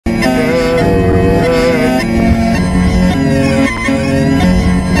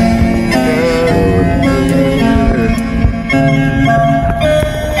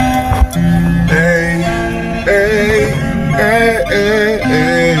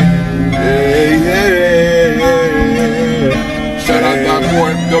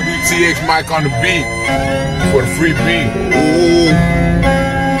DX mic on the beat for the free beat. Ooh,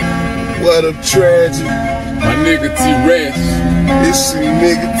 what a tragedy. My nigga T-RESS. It's a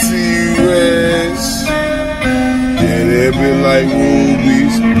nigga T-RESS. Yeah, they be like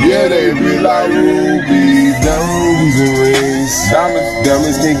rubies. Yeah, they be like rubies. Diamonds and rings.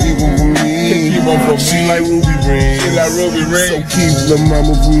 Diamonds can't keep them from me. She like ruby rings. She like ruby rings. So keep the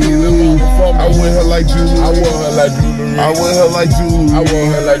mama from me. I wear her like jewelry. I wear her like jewelry. I wear her like jewelry. I wear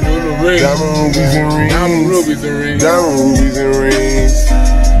her like jewelry. Diamond rubies and rings. Diamond rubies and rings. Diamond rubies and rings.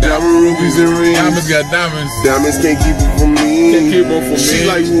 Diamond rubies and rings. Diamonds got diamonds. Diamonds can't keep them from me. Can't keep them from me. She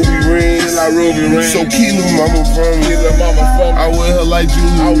like ruby rings. She like ruby rings. So keep the mama from me. Keep the mama from me. I wear her like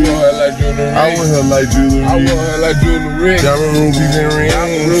jewelry. I wear her like jewelry. I wear her like jewelry. I wear her like jewelry. Diamond rubies and rings.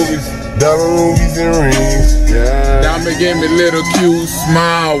 Diamond rubies. Diamond rubies and rings. Yeah. Diamond gave me a little cute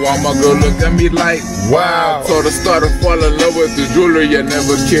smile while my girl looked at me like, wow. So to start to fall in love with the jewelry, I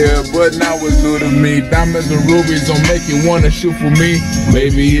never cared, but now it's new to me. Diamonds and rubies don't make you wanna shoot for me,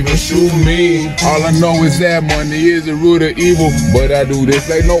 maybe even shoot me. All I know is that money is the root of evil, but I do this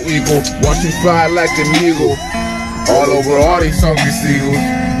like no equal. Watch me fly like an eagle, all over all these hungry seagulls.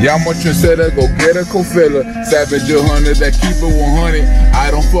 Y'all much instead of go get a co-filler. Savage 100 that keep it 100.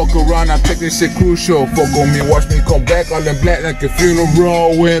 I don't fuck around, I take this shit crucial. Fuck on me, watch me come back all in black like a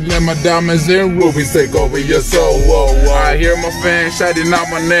funeral. When let my diamonds and rubies take over your soul. Whoa, whoa. I hear my fans shouting out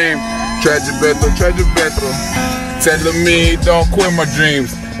my name. Tragic BETO, tragic BETO. Telling me don't quit my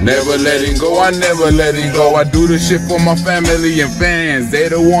dreams. Never letting go, I never letting go. I do this shit for my family and fans. They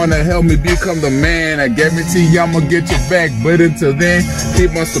don't wanna help me become the man. I guarantee I'ma get you back, but until then,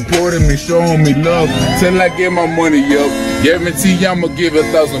 keep on supporting me, showing me love till I get my money up. Guarantee I'ma give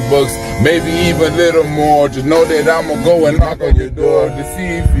 $1,000, maybe even a little more. Just know that I'ma go and knock on your door to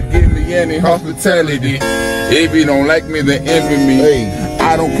see if you give me any hospitality. If you don't like me, then envy me. Hey.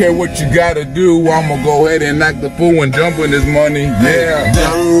 I don't care what you gotta do, I'ma go ahead and knock the fool and jump in this money. Yeah.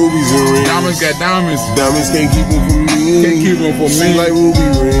 Diamond rubies and rings. Diamonds got diamonds. Diamonds can't keep them from me. Can't keep them from me. She like ruby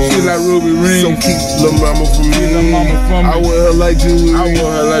rings. She like ruby rings. So keep the mama from me. Keep the mama from me. I wear her like jewelry. I wear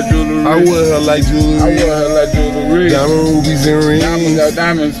her like jewelry. I wear her like jewelry. I wear her like jewelry. Diamond rubies and rings. Diamonds got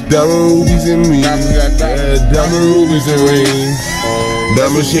diamonds. Diamond rubies and rings. Diamonds got diamonds. Diamond rubies and rings.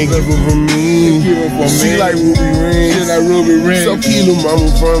 Diamonds can't keep them from me. Keep them from me. She like ruby rings. She like ruby rings. So keep the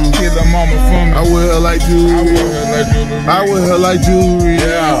mama from me. Keep the mama from me. I wear her like jewelry. I wear her like jewelry. I wear her like jewelry.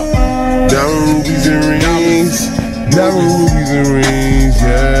 Yeah. Diamond rubies and rings. Diamond rubies and rings.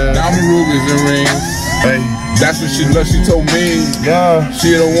 Yeah. Diamond rubies and rings. Hey. That's what she loves, she told me. Yeah.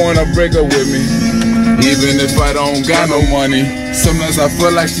 She don't wanna break up with me, even if I don't got no money. Sometimes I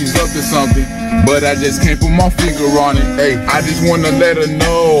feel like she's up to something, but I just can't put my finger on it. Hey, I just wanna let her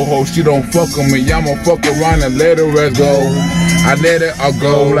know, ho, she don't fuck with me, I'ma fuck around and let her go. I let her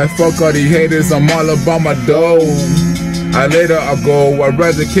go, like fuck all these haters, I'm all about my dough. I let her go, I'd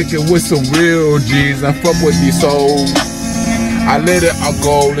rather kick it with some real G's and fuck with these hoes. I let it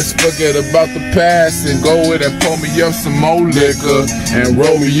go, let's forget about the past and go with and pour me up some more liquor and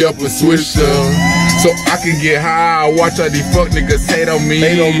roll me up a swisher so I can get high. Watch all these fuck niggas hate on me.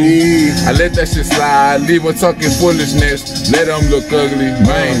 I let that shit slide, leave them talking foolishness, let them look ugly,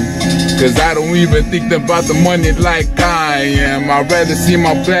 man. Cause I don't even think about the money like I am. I'd rather see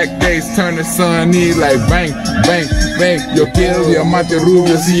my black days turn to sunny like bang, bang, bang. Yo quiero diamantes,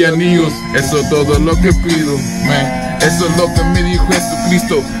 rubios y anillos, eso todo lo que pido, man. Eso es lo que me dijo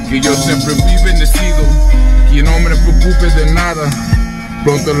Jesucristo, que yo siempre viví bendecido, que no me preocupe de nada,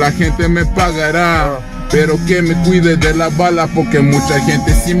 pronto la gente me pagará, pero que me cuide de la bala porque mucha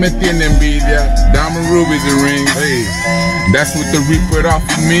gente sí me tiene envidia. Diamond rubies and rings, hey, that's what the Reaper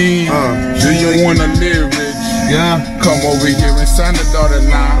offered me. Do you wanna live rich? Yeah. Come over here and sign the dotted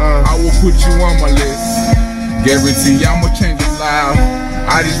line. I will put you on my list. Guarantee I'ma change your life.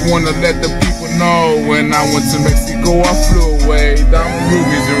 I just wanna let the people know when I went to Mexico I flew away. Diamond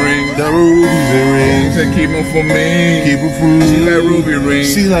rubies and rings. Diamond rubies and rings. They keep them for me. Keep them from me. She like ruby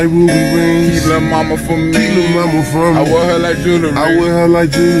rings. She like ruby rings. Keep little mama from me. Keep little mama from me. I wear her like jewelry. I wear her like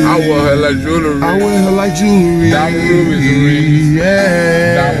jewelry. I wear her like jewelry. I wear her like jewelry. Diamond rubies and rings.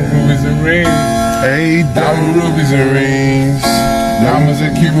 Yeah. Diamond rubies and rings. Hey, diamond rubies and rings. Diamonds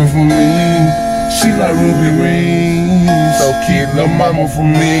that keep them from me. She like ruby rings. So keep the mama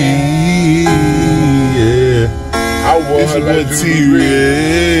from me. Yeah. I wore her like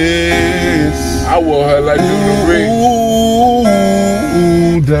jewelry. I wore her like jewelry.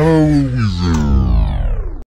 Ooh, diamond rubies.